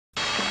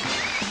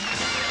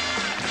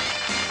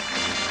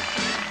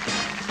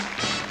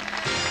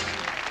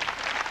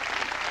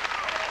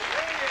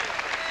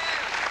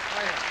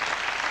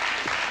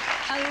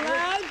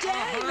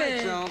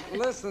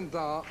listen,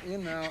 doll, you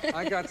know,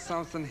 I got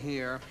something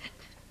here.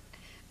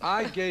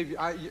 I gave you,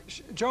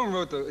 Joan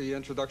wrote the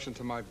introduction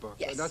to my book.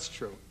 Yes. That's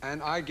true.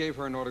 And I gave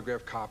her an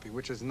autographed copy,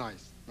 which is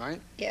nice,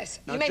 right? Yes.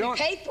 Now, you made Joan, me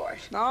pay for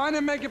it. No, I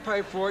didn't make you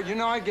pay for it. You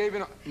know, I gave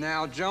you.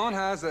 Now, Joan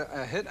has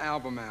a hit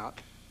album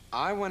out.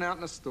 I went out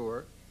in the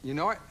store, you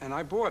know, and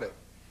I bought it.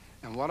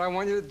 And what I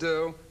want you to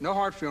do, no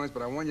hard feelings,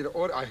 but I want you to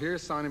order. I hear you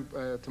signing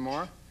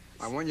tomorrow.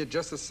 I want you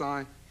just to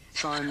sign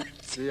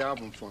the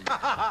album for me.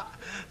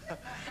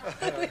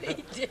 What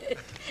he did.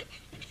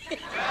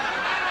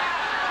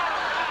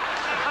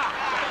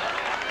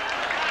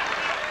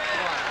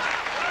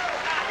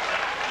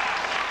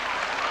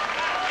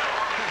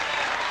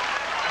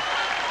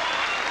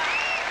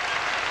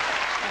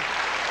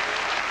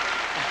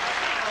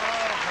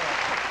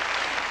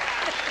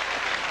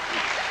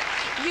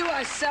 You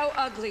are so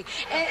ugly.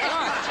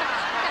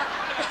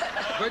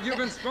 But you've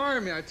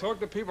inspired me. I talk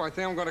to people. I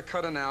think I'm going to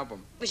cut an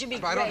album. It should be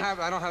but great.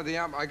 I don't have the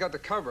album. I got the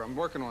cover. I'm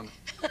working on it.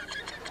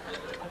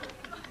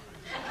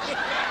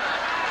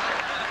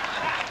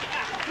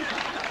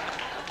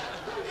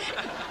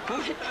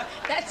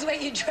 That's the way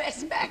you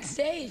dress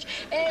backstage.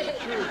 If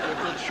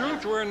the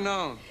truth were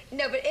known.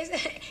 No, but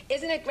isn't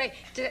it great?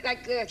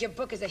 Like your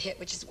book is a hit,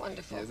 which is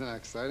wonderful. Yeah, isn't that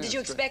exciting? Did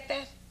you expect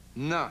that?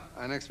 No,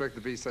 I didn't expect it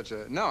to be such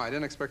a... No, I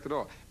didn't expect it at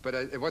all.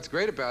 But what's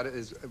great about it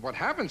is what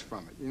happens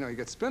from it. You know, you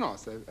get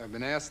spin-offs. I've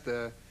been asked...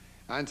 I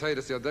didn't tell you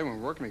this the other day when we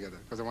were working together,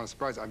 because I want to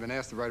surprise you. I've been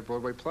asked to write a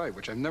Broadway play,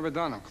 which I've never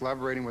done. I'm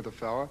collaborating with a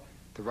fella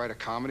to write a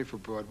comedy for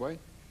Broadway.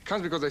 It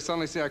comes because they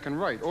suddenly see I can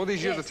write. All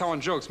these years of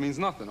telling jokes means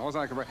nothing. All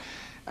I can write.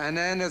 And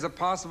then there's a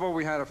possible,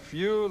 we had a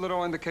few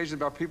little indications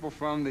about people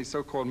from the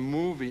so-called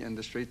movie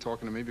industry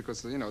talking to me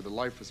because, you know, the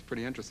life is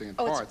pretty interesting in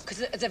parts.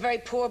 Because it's a very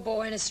poor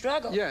boy in a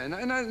struggle. Yeah,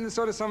 and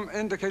sort of some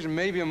indication,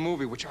 maybe a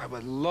movie, which I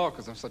would love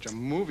because I'm such a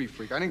movie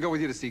freak. I didn't go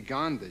with you to see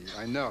Gandhi.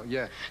 I know,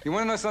 yeah. You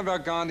want to know something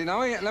about Gandhi? Now,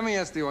 let me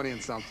ask the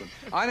audience something.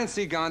 I didn't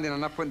see Gandhi, and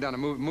I'm not putting down a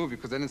movie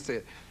because I didn't see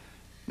it.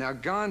 Now,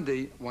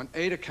 Gandhi won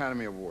 8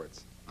 Academy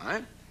Awards, all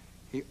right?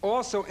 He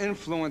also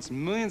influenced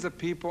millions of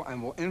people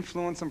and will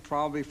influence them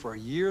probably for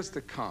years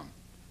to come.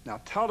 Now,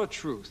 tell the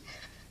truth.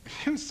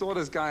 If you saw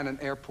this guy in an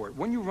airport,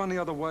 wouldn't you run the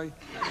other way?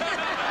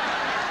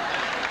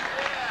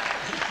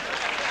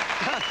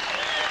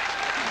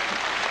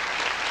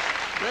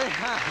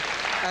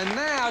 And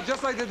now,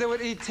 just like they did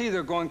with E.T.,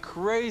 they're going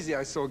crazy.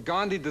 I saw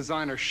Gandhi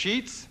designer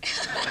sheets.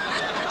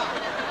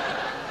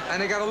 And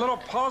they got a little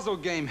puzzle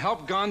game.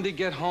 Help Gandhi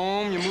get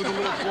home. You move the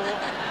little ball.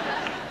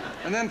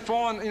 And then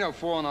fallen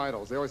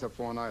idols. They always have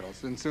fallen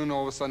idols. And soon,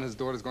 all of a sudden, his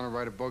daughter's going to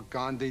write a book,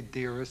 Gandhi,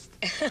 Dearest.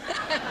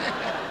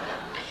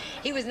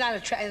 He was not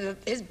attractive.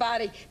 His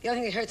body, the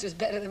only thing that hurts was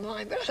better than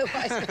mine, but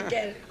otherwise,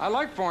 forget it. I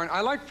like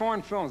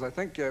foreign films. I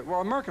think,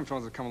 well, American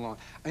films have come along.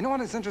 You know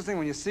what is interesting?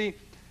 When you see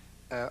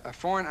a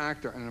foreign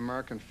actor in an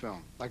American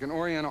film, like an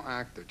Oriental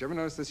actor. Do you ever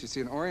notice this? You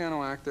see an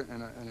Oriental actor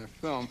in a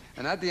film,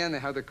 and at the end, they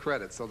have the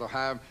credits. So they'll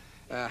have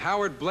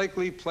Howard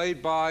Blakely,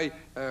 played by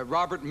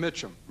Robert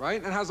Mitchum, right?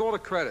 And it has all the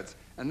credits.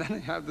 And then they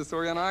have this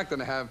Oriental actor,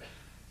 and they have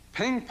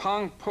Ping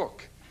Pong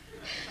Pook,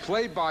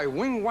 played by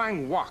Wing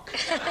Wang Wok.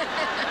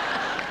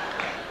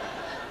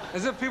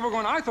 As if people are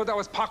going, I thought that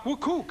was Pak Woo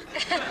Kook.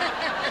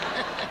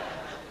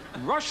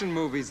 Russian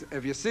movies,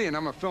 if you see, and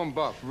I'm a film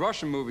buff,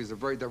 Russian movies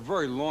they're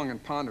very long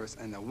and ponderous,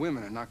 and the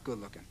women are not good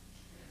looking.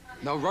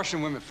 No,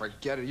 Russian women,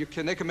 forget it. You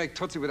can, they can make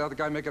Tootsie without the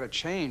guy making a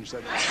change.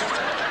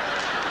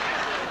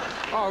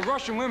 Oh,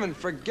 Russian women,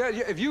 forget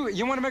it. If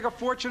you want to make a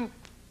fortune,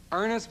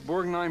 Ernest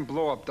Borgnine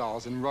blow-up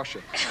dolls in Russia.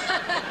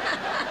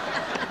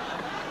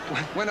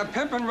 When a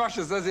pimp in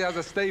Russia says he has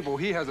a stable,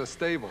 he has a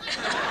stable.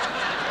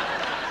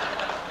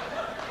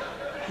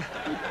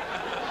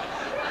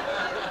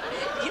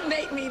 You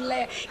make me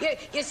laugh.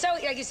 You're so,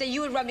 like you say,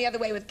 you would run the other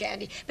way with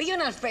Gandhi, but you're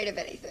not afraid of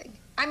anything.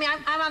 I mean,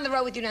 I'm on the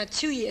road with you now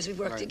 2 years we've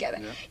worked together.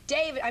 Yeah.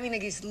 David, I mean, like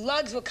these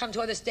lugs will come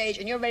toward the stage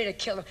and you're ready to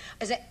kill them.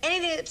 Is there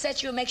anything that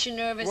upsets you or makes you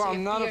nervous? Well,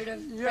 I'm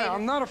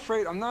not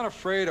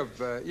afraid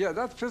of, yeah,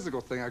 that physical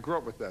thing, I grew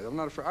up with that. I'm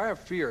not afraid. I have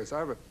fears. I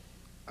have a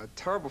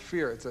terrible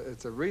fear.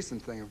 It's a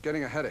recent thing of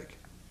getting a headache.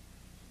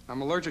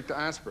 I'm allergic to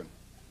aspirin.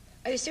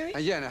 Are you serious?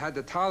 And yeah, and I had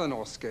the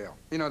Tylenol scale.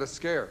 You know, the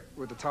scare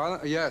with the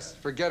Tylenol? Yes,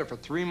 forget it. For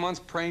 3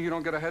 months praying you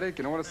don't get a headache,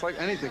 you know what it's like?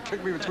 Anything.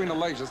 Kick me between the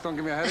legs, just don't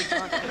give me a headache.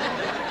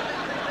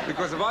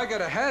 Because if I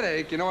get a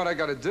headache, you know what I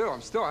got to do?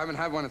 I haven't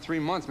had one in 3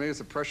 months. Maybe it's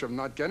the pressure of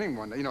not getting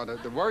one, you know,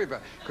 the worry about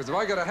it. Because if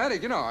I get a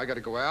headache, you know, I got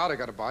to go out, I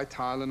got to buy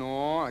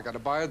Tylenol, I got to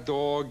buy a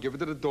dog, give it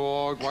to the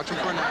dog, watch him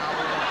for an hour.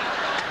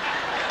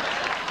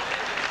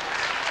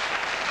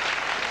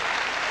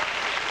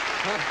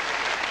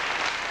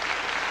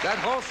 That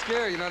whole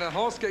scare, you know,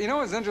 you know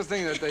what's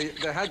interesting? That they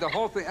had the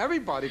whole thing,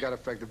 everybody got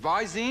affected.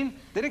 Visine,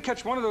 they didn't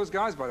catch one of those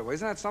guys, by the way.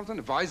 Isn't that something?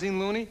 The Visine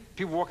loony,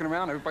 people walking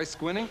around, everybody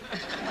squinting.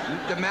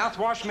 The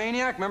mouthwash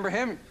maniac, remember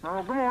him?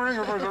 Oh, good morning,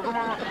 everybody, good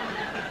morning.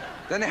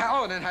 Then they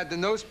had the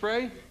nose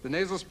spray, the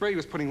nasal spray. He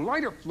was putting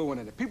lighter fluid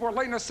in it. People are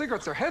lighting their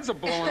cigarettes, their heads are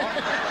blowing off.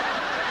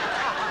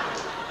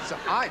 So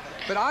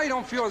but I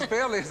don't feel as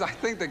badly as I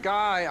think the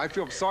guy, I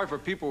feel sorry for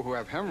people who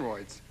have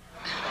hemorrhoids.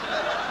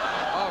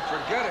 Oh,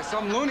 Forget it.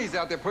 Some loonies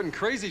out there putting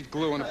crazy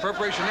glue in the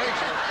Preparation H.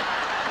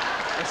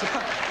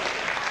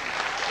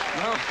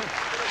 No.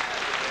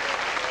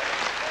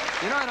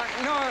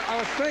 I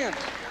was saying,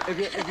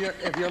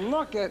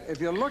 if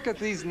you look at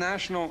these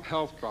national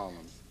health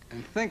problems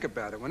and think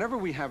about it, whenever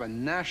we have a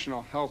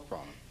national health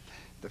problem,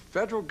 the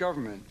federal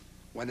government,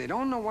 when they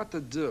don't know what to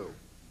do,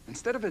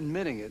 instead of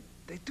admitting it,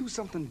 they do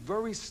something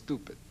very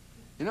stupid.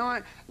 You know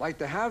what? Like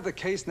they have the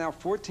case now,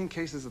 14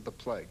 cases of the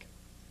plague.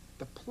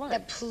 The plague. The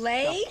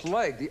plague? The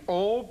plague. The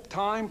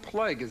old-time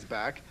plague is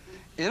back.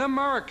 In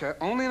America,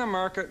 only in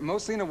America,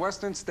 mostly in the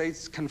western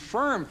states,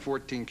 confirmed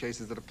 14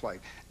 cases of the plague.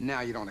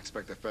 Now you don't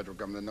expect the federal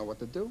government to know what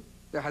to do.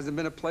 There hasn't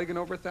been a plague in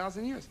over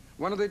 1,000 years.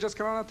 Why don't they just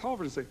come out on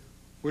television and say,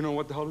 we know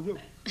what the hell to do?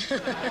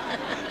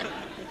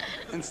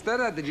 Instead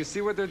of that, did you see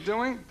what they're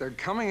doing? They're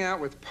coming out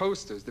with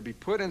posters to be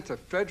put into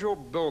federal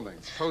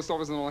buildings, post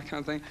office and all that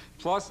kind of thing,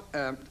 plus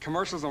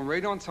commercials on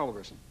radio and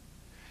television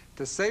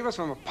to save us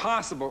from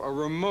a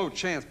remote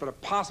chance, but a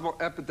possible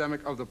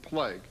epidemic of the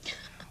plague,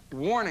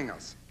 warning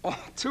us, all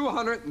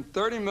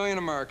 230 million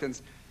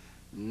Americans,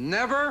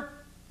 never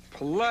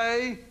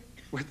play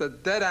with a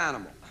dead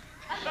animal.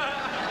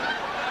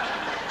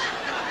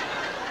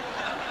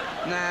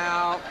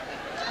 Now,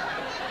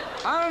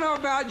 I don't know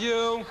about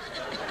you,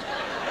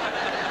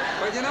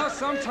 but you know,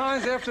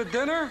 sometimes after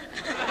dinner,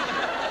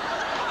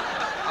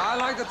 I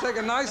like to take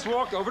a nice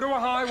walk over to a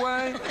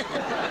highway,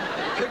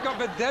 pick up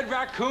a dead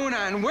raccoon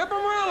and whip him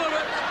around a little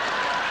bit.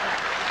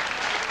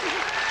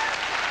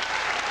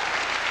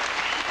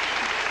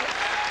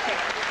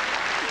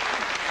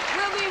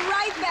 We'll be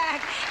right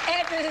back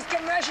after this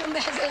commercial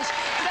message,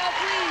 so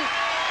please.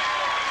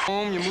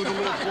 Home, you move a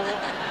little ball.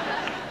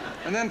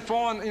 And then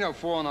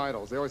fallen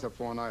idols. They always have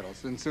fallen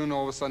idols. And soon,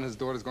 all of a sudden, his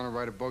daughter's going to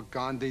write a book,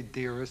 Gandhi,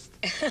 Dearest.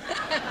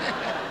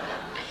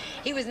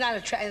 He was not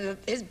attractive.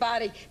 His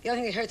body, the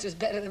only thing that hurts was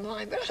better than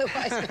mine, but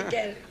otherwise,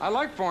 forget it. I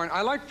like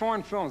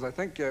foreign films. I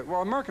think,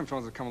 well, American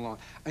films have come along.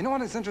 I know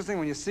what is interesting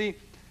when you see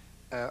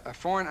a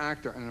foreign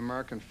actor in an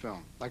American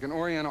film, like an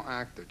Oriental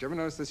actor. Do you ever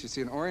notice this? You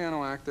see an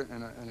Oriental actor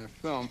in a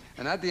film,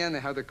 and at the end,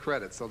 they have the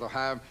credits. So they'll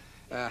have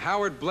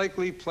Howard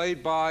Blakely,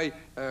 played by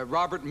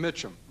Robert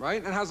Mitchum, right?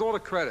 And it has all the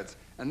credits.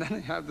 And then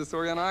they have this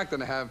Oriental actor,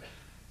 and they have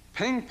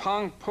Ping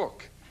Pong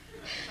Pook,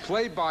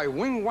 played by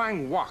Wing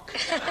Wang Wok.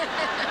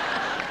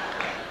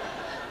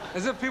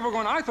 As if people are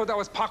going, I thought that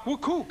was Pak Woo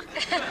Kook.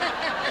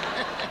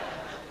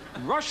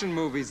 Russian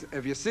movies,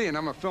 if you see, and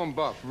I'm a film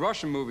buff,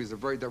 Russian movies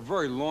they're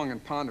very long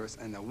and ponderous,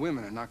 and the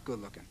women are not good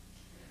looking.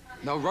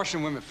 No,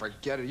 Russian women,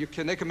 forget it. You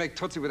can, they can make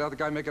Tootsie without the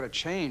guy making a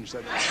change.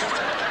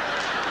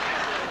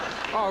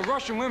 Oh,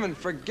 Russian women,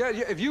 forget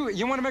it. If you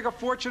want to make a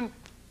fortune,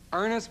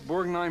 Ernest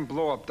Borgnine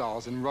blow-up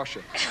dolls in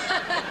Russia.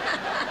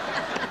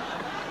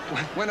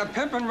 When a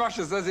pimp in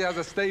Russia says he has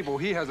a stable,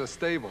 he has a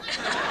stable.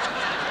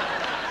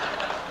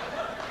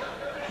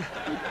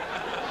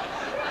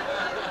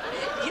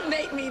 You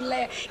make me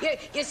laugh.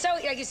 You're so,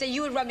 like you say,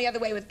 you would run the other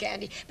way with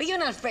Gandhi, but you're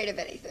not afraid of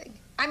anything.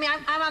 I mean,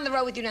 I'm on the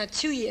road with you now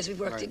 2 years we've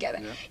worked together.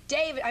 Yeah.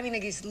 David, I mean,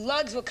 like these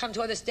lugs will come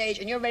to the stage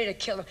and you're ready to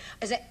kill them.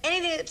 Is there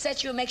anything that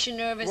upsets you or makes you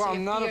nervous? Well,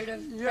 I'm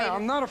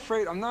not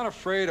afraid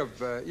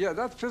of, yeah,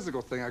 that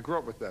physical thing, I grew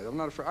up with that. I'm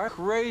not afraid. I'm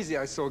crazy.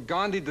 I saw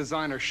Gandhi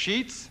designer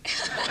sheets.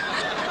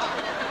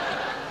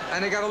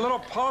 And they got a little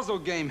puzzle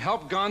game,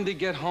 help Gandhi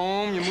get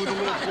home, you move a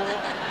little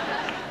ball.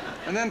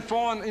 And then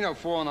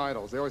fallen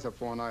idols. They always have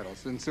fallen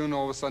idols. And soon,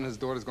 all of a sudden, his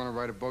daughter's going to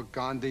write a book,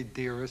 Gandhi,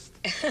 Dearest.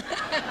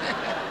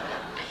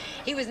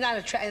 He was not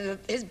attractive.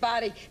 His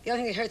body, the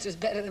only thing that hurts was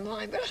better than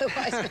mine, but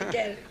otherwise,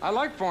 forget it. I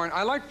like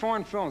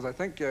foreign films. I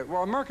think,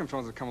 well, American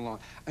films have come along.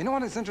 I know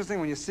what is interesting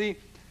when you see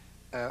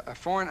a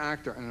foreign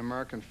actor in an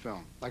American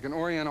film, like an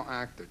Oriental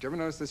actor. Do you ever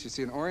notice this? You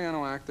see an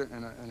Oriental actor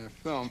in a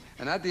film,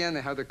 and at the end,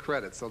 they have the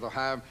credits. So they'll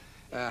have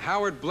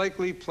Howard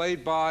Blakely,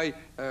 played by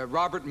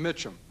Robert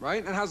Mitchum,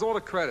 right? And it has all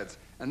the credits.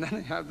 And then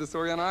they have this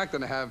Oriental actor,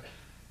 and they have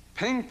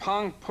Ping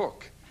Pong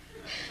Pook,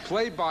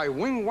 played by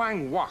Wing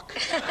Wang Wok.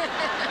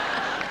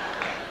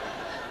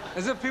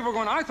 As if people are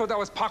going, I thought that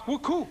was Pak Woo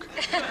Kook.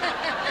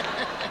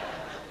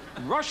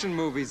 Russian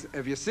movies,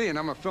 if you see, and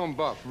I'm a film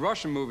buff,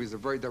 Russian movies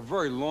they're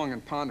very long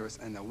and ponderous,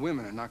 and the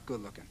women are not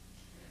good looking.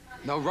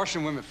 No,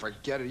 Russian women,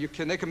 forget it.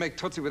 They can make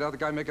Tootsie without the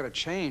guy making a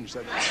change.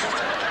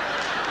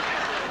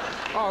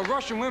 Oh,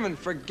 Russian women,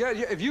 forget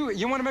it. If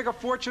you want to make a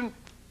fortune,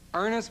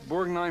 Ernest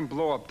Borgnine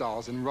blow-up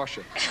dolls in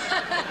Russia.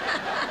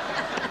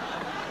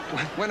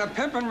 When a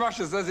pimp in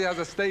Russia says he has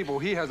a stable,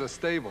 he has a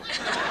stable.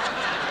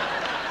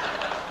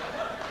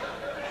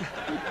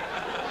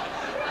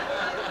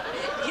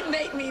 You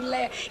make me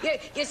laugh.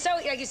 You're so,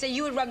 like you say,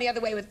 you would run the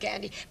other way with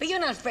Gandhi, but you're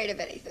not afraid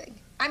of anything.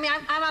 I mean,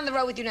 I'm on the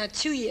road with you now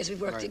 2 years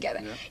we've worked together.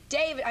 Yeah.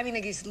 David, I mean,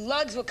 like these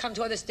lugs will come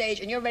to the stage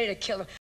and you're ready to kill them.